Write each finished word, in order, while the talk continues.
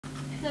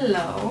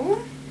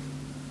Hello.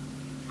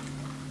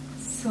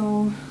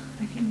 So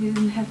I think we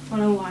didn't have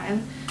for a while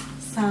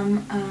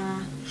some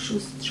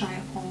shoes to try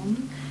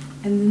on,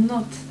 and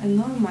not a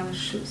normal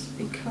shoes,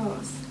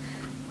 because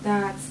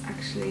that's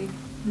actually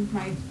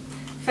my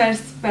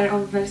first pair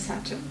of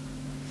Versace.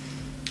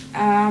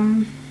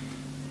 And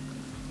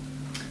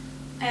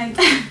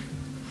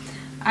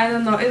I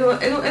don't know,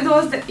 it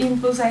was the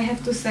impulse, I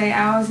have to say.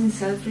 I was in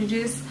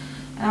Selfridges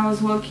and I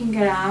was walking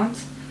around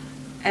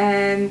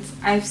and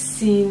I've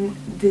seen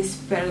this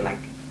pair, like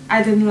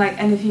I didn't like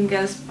anything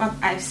else, but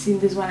I've seen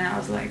this one and I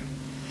was like,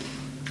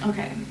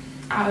 okay,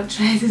 I'll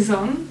try this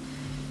on.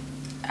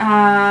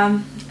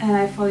 And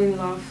I fall in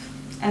love.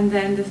 And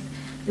then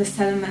the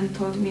salesman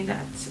told me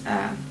that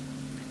I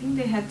think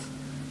they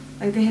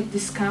had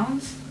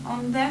discounts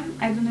on them.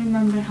 I don't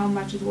remember how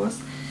much it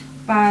was,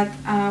 but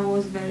I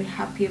was very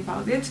happy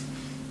about it.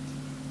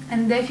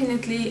 And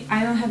definitely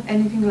I don't have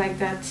anything like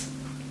that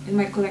in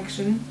my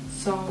collection,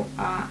 so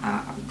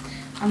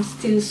I'm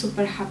still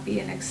super happy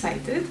and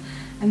excited.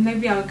 And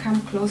maybe I'll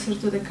come closer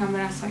to the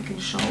camera so I can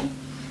show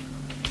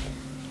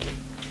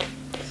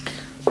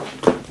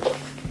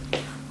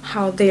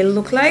how they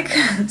look like.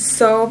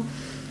 So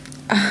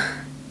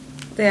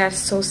they are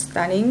so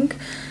stunning.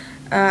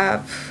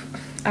 I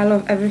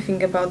love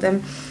everything about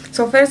them.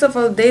 So first of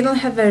all, they don't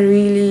have a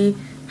really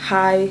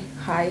high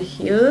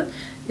heel.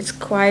 It's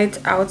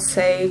quite, I would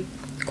say,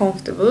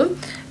 comfortable,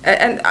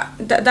 and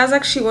that's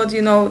actually what,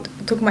 you know,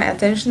 took my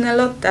attention a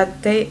lot,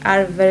 that they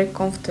are very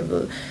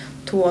comfortable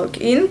to walk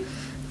in.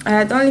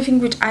 The only thing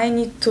which I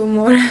need to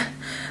more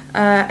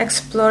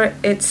explore,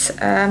 it's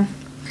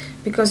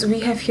because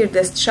we have here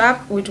the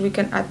strap which we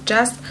can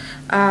adjust.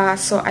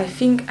 So I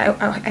think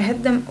I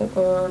had them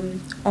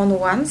on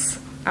once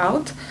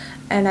out,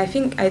 and I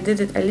think I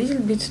did it a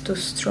little bit too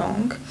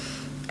strong,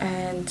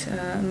 and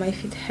my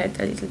feet hurt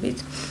a little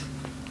bit.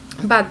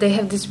 But they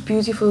have these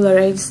beautiful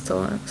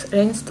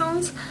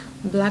rhinestones,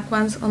 black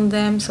ones on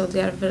them, so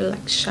they are very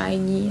like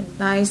shiny and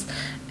nice.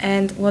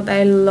 And what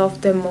I love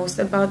the most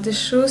about the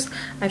shoes,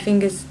 I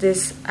think, is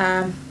this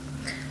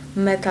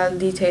metal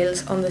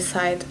details on the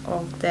side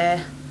of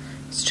the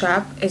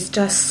strap. It's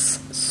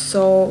just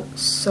so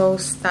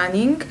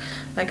stunning.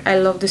 Like, I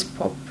love this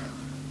pop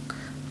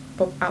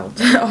out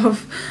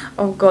of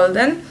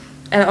golden.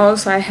 And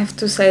also I have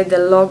to say, the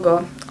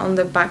logo on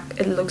the back,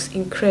 it looks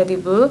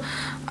incredible.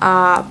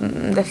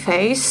 The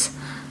face,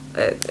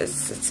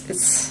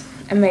 it's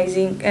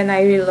amazing, and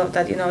I really love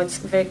that, you know, it's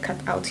very cut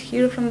out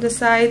here from the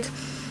side,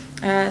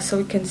 so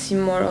we can see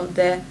more of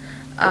the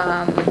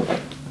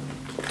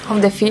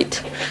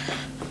feet.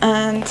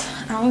 And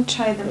I will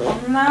try them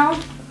on now.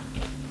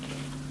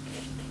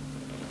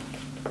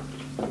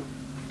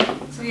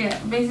 So yeah,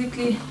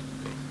 basically,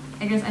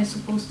 I guess I'm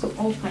supposed to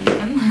open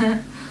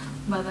them,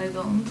 but I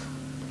don't.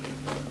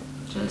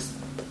 Just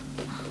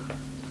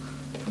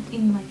put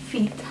in my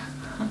feet.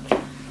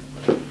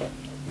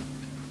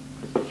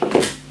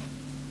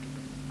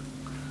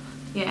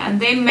 Yeah, and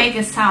they make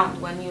a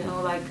sound when, you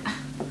know, like,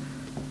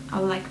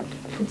 I'll like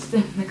put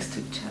them next to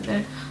each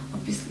other,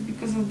 obviously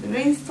because of the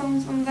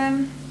rhinestones on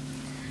them.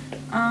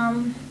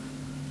 And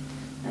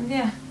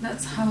yeah,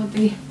 that's how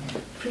they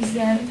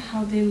present,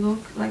 how they look.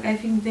 Like, I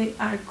think they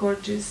are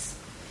gorgeous.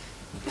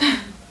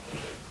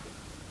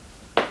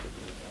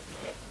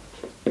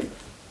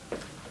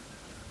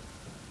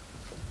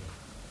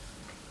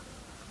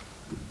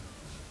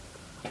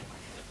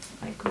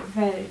 Like,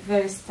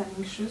 very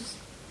stunning shoes.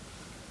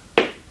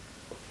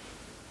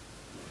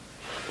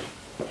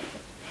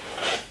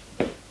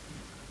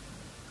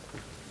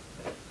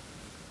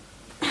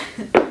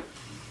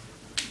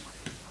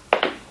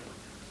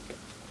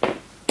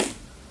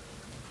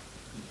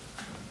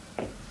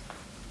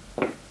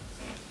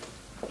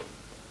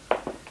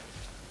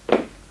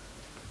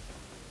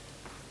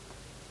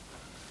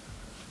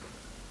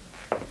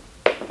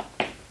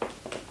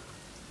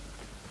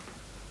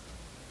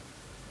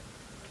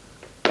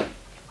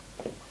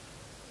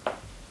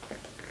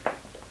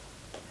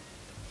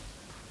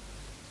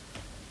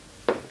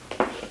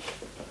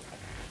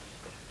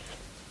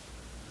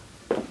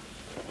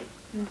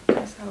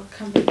 Yes, I'll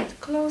come a bit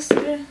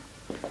closer.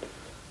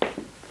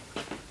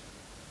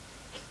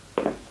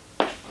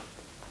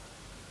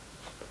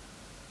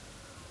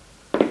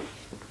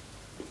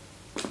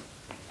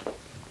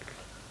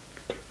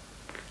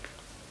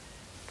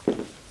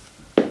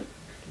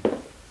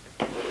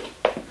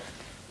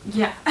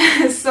 Yeah,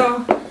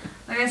 so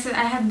like I said,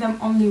 I had them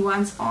only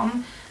once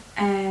on,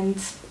 and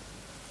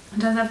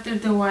just after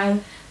the while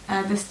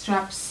the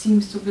strap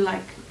seems to be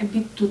like a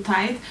bit too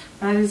tight,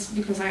 but it's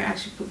because I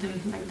actually put them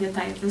like the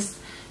tightest,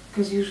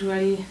 because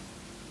usually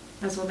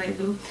that's what I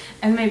do,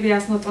 and maybe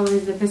that's not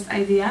always the best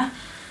idea,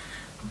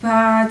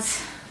 but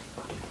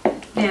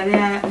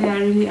yeah, they are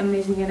really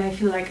amazing, and I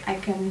feel like I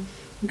can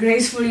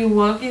gracefully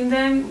walk in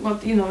them,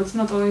 but you know, it's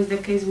not always the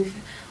case with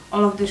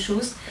all of the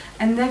shoes.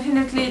 And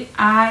definitely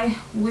I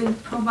will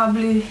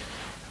probably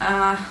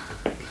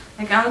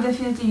I'll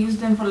definitely use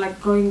them for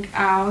like going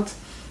out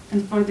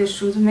and for the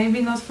shoot,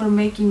 maybe not for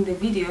making the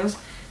videos,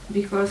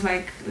 because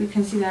like you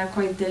can see they are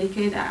quite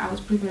delicate. I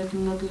would prefer to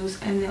not lose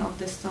any of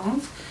the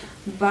stones,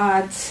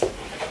 but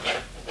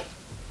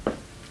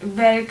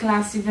very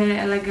classy, very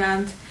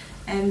elegant,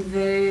 and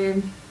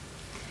very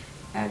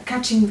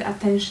catching the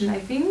attention, I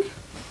think.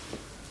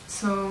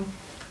 So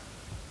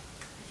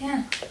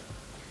yeah,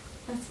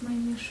 that's my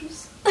new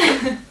shoes.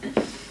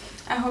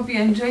 I hope you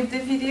enjoyed the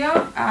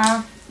video.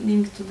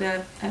 Link to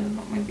the, I don't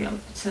know, maybe I'll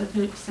put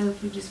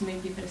Selfridges,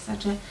 maybe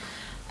Versace,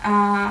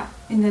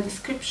 in the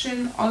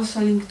description.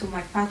 Also link to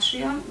my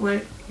Patreon,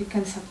 where you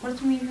can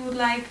support me if you would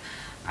like.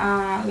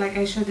 Like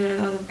I showed, there are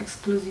a lot of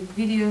exclusive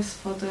videos,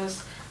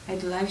 photos, I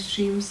do live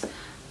streams,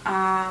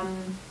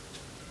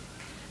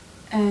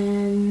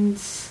 and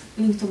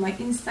link to my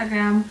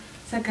Instagram,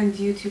 second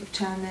YouTube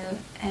channel,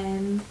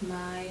 and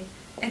my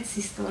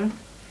Etsy store,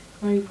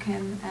 where you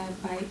can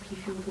buy,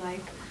 if you would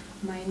like,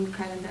 my new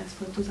calendars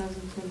for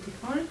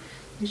 2024,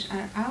 which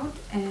are out,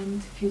 and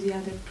a few of the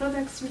other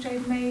products which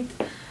I've made,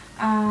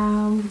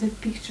 with the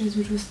pictures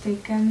which was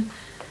taken.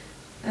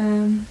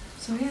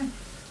 So yeah,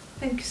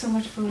 thank you so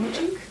much for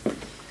watching.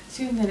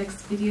 See you in the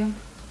next video.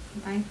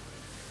 Bye.